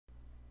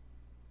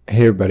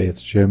Hey everybody,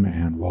 it's Jim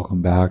and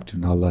welcome back to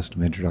another lesson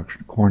of Introduction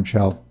to Korn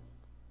Shell.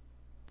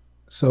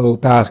 So the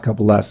past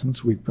couple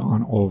lessons we've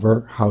gone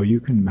over how you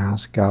can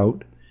mask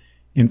out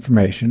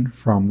information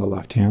from the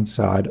left-hand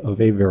side of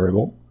a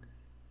variable.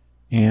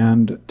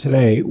 And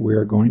today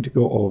we're going to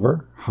go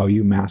over how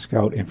you mask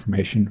out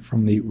information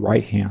from the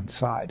right-hand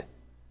side.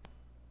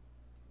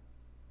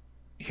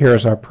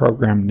 Here's our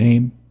program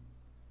name.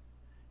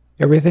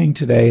 Everything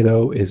today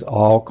though is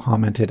all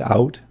commented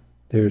out.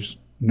 There's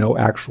no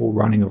actual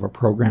running of a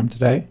program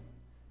today.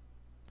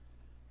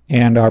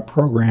 And our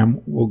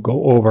program will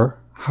go over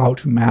how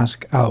to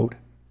mask out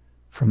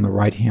from the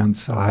right-hand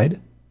side.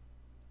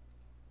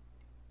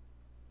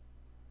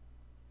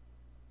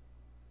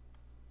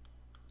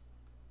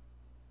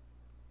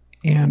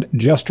 And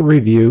just to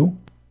review,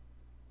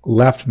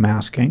 left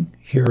masking,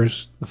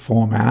 here's the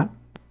format.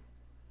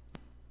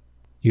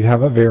 You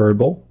have a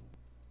variable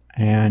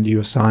and you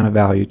assign a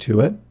value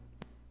to it.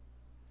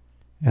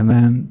 And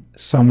then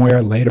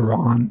somewhere later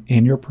on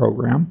in your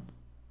program,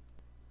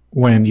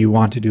 when you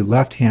want to do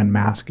left-hand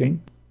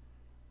masking,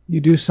 you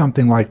do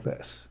something like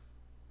this.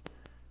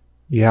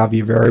 You have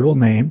your variable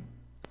name,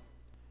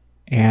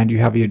 and you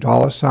have your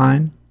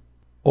 $,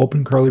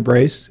 open curly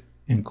brace,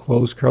 and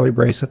close curly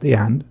brace at the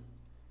end.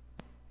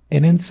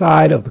 And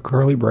inside of the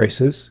curly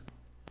braces,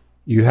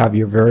 you have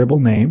your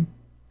variable name,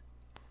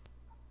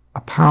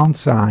 a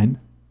 £,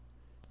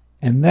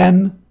 and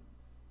then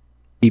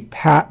the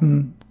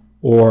pattern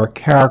or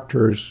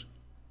characters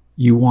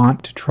you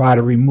want to try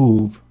to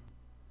remove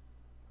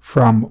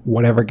from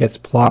whatever gets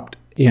plopped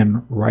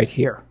in right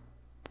here.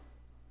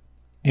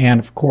 And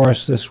of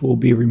course this will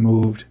be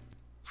removed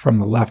from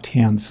the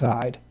left-hand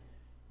side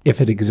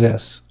if it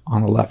exists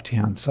on the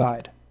left-hand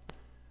side.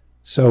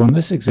 So in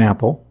this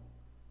example,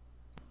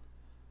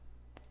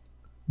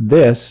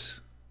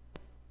 this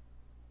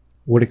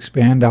would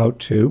expand out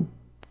to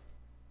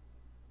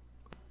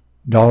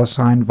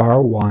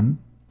 $var1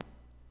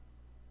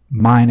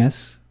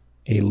 minus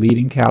a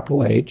leading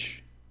capital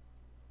H,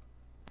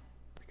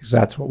 because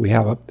that's what we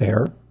have up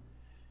there,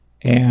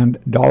 and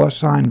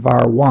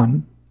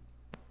 $var1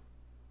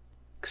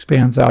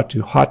 expands out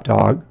to hot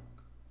dog,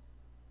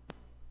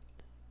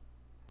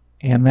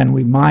 and then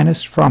we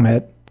minus from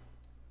it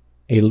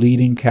a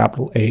leading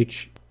capital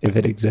H if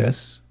it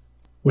exists,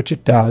 which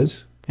it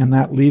does, and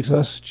that leaves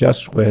us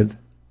just with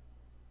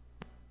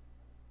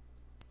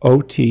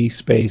OT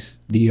space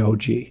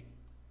DOG.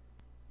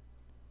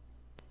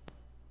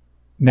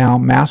 Now,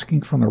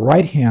 masking from the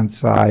right-hand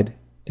side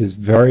is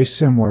very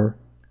similar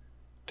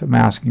to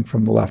masking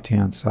from the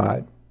left-hand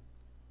side.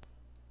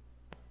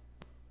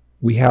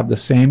 We have the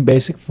same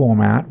basic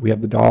format. We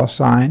have the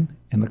 $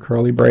 in the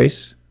curly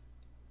brace,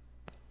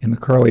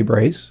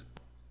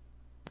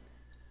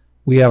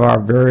 We have our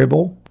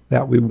variable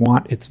that we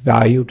want its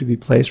value to be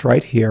placed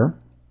right here.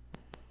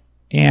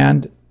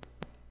 And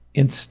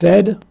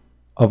instead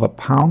of a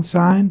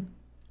 £,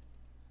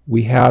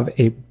 we have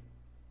a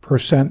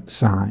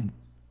 %.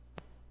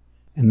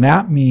 And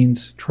that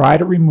means try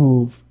to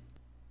remove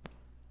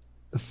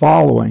the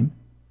following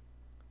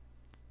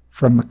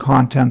from the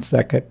contents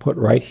that get put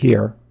right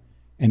here,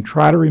 and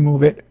try to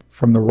remove it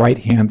from the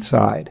right-hand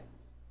side.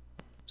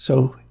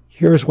 So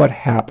here's what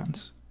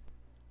happens.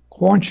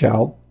 Korn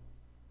Shell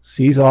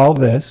sees all of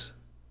this,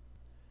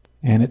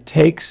 and it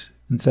takes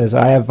and says,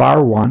 I have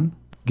var1,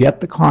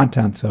 get the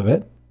contents of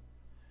it,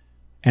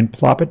 and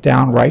plop it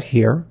down right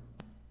here,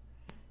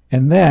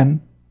 and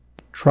then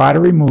try to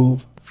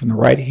remove from the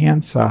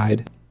right-hand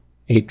side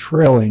a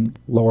trailing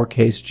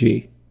lowercase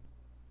g.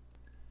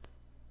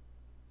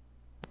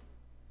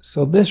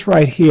 So this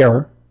right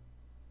here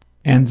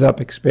ends up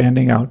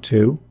expanding out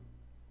to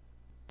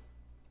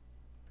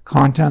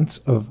contents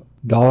of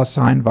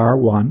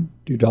 $var1,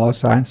 do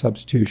 $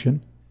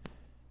 substitution,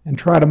 and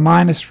try to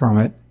minus from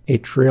it a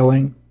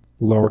trailing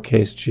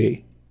lowercase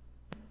g.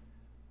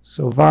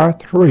 So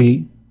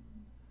var3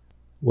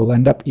 will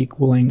end up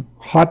equaling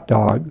hot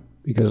dog,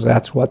 because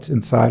that's what's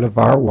inside of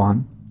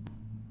var1,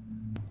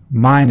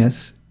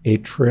 minus a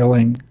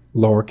trailing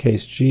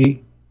lowercase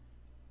g,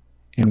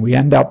 and we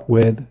end up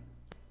with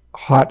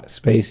hot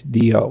space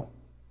do.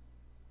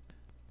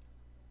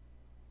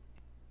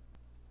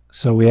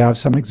 So we have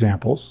some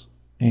examples,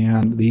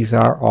 and these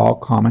are all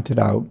commented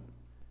out.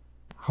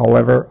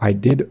 However, I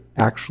did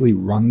actually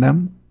run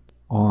them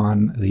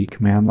on the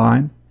command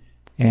line,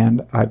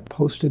 and I've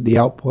posted the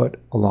output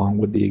along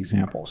with the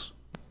examples.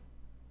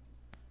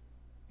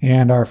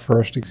 And our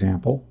first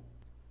example,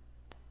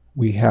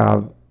 we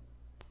have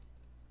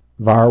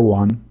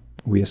var1,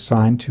 we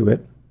assign to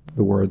it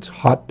the words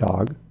hot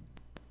dog,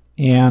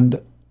 and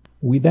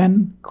we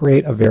then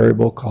create a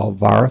variable called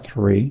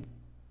var3,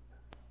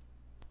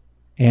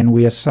 and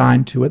we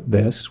assign to it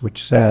this,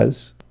 which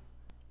says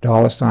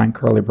 $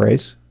 curly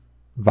brace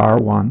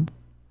var1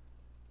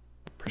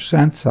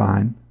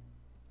 %,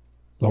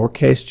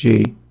 lowercase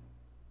g,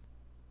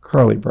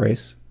 curly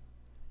brace,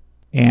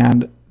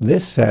 and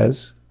this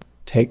says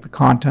take the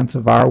contents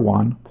of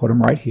var1, put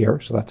them right here,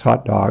 so that's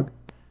hot dog,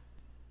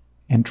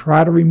 and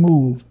try to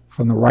remove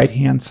from the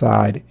right-hand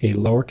side a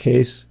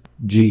lowercase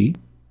G.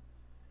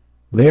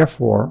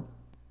 Therefore,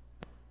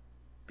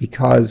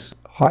 because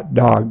hot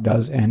dog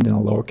does end in a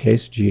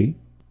lowercase g,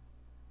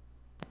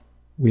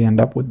 we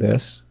end up with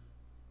this.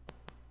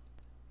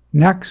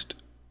 Next,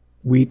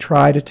 we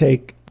try to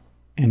take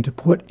and to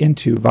put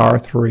into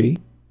var3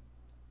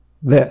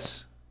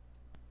 this.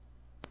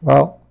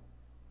 Well,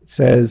 it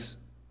says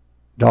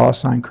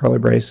 $ curly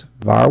brace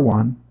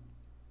var1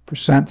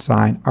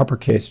 %,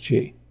 uppercase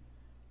G.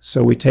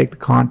 So we take the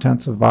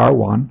contents of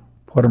var1,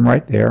 put them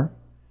right there,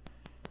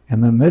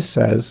 and then this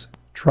says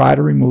try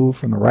to remove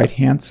from the right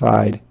hand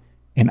side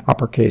in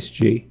uppercase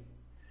G.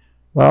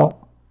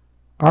 Well,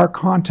 our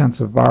contents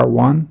of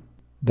var1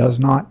 does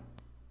not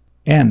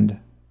end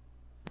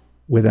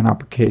with an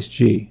uppercase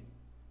G.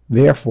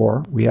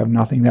 Therefore, we have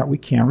nothing that we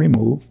can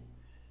remove,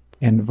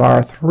 and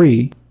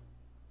var3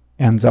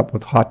 ends up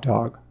with hot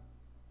dog.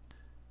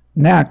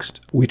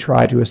 Next, we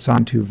try to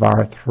assign to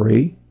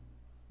var3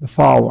 the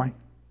following: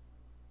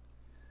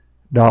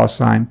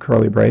 $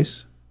 curly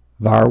brace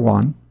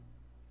var1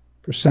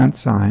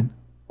 %,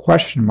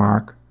 question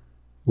mark,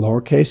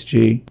 lowercase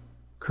g,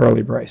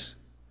 curly brace.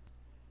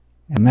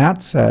 And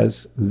that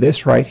says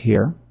this right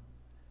here.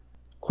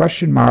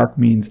 Question mark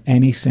means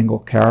any single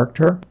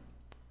character,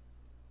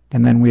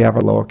 and then we have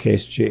a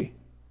lowercase g.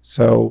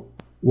 So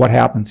what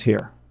happens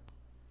here?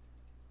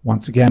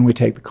 Once again, we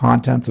take the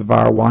contents of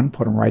var1,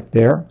 put them right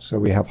there, so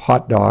we have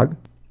hot dog,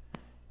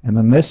 and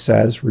then this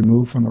says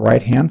remove from the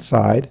right hand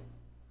side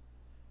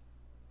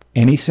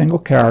any single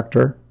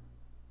character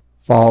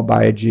followed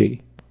by a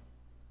G,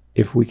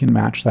 if we can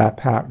match that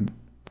pattern.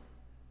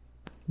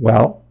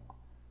 Well,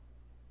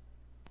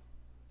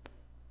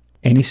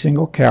 any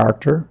single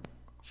character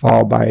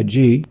followed by a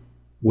G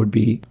would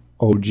be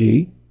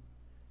OG.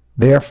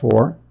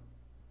 Therefore,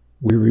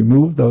 we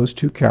remove those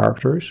two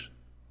characters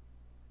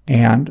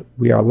and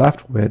we are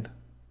left with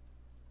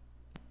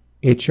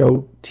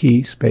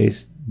HOT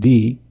space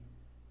D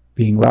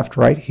being left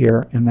right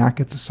here, and that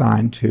gets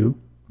assigned to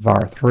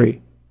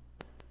var3.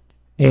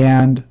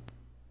 And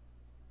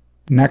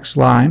next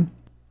line,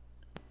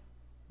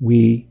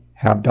 we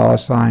have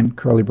 $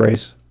 curly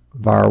brace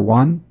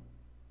var1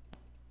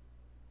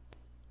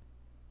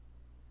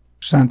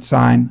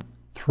 %,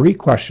 3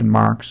 question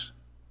marks,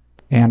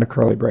 and a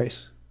curly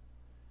brace.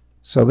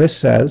 So this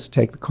says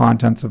take the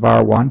contents of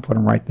R1, put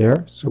them right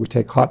there. So we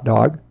take hot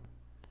dog,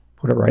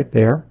 put it right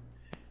there.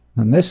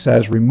 And this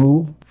says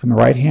remove from the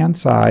right hand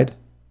side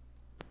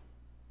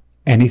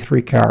any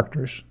 3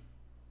 characters.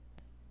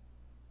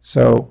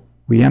 So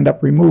we end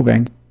up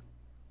removing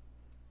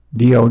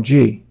DOG,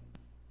 and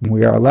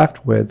we are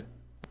left with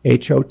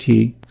HOT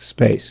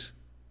space.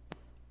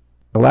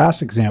 The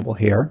last example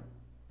here,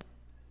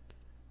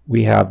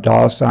 we have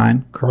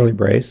 $ curly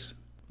brace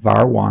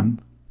var1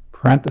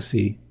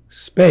 parenthesis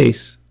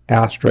space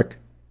asterisk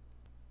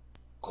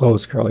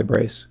close curly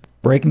brace.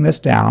 Breaking this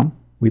down,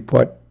 we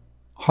put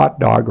hot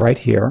dog right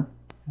here,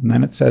 and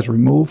then it says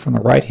remove from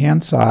the right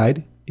hand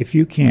side, if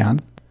you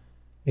can,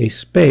 a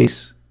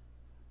space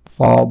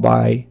followed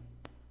by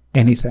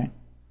anything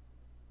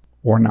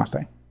or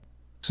nothing.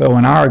 So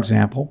in our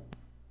example,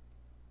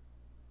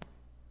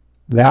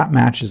 that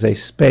matches a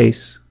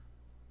space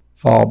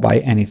followed by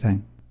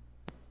anything.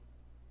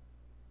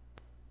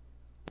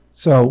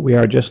 So we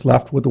are just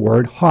left with the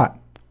word hot.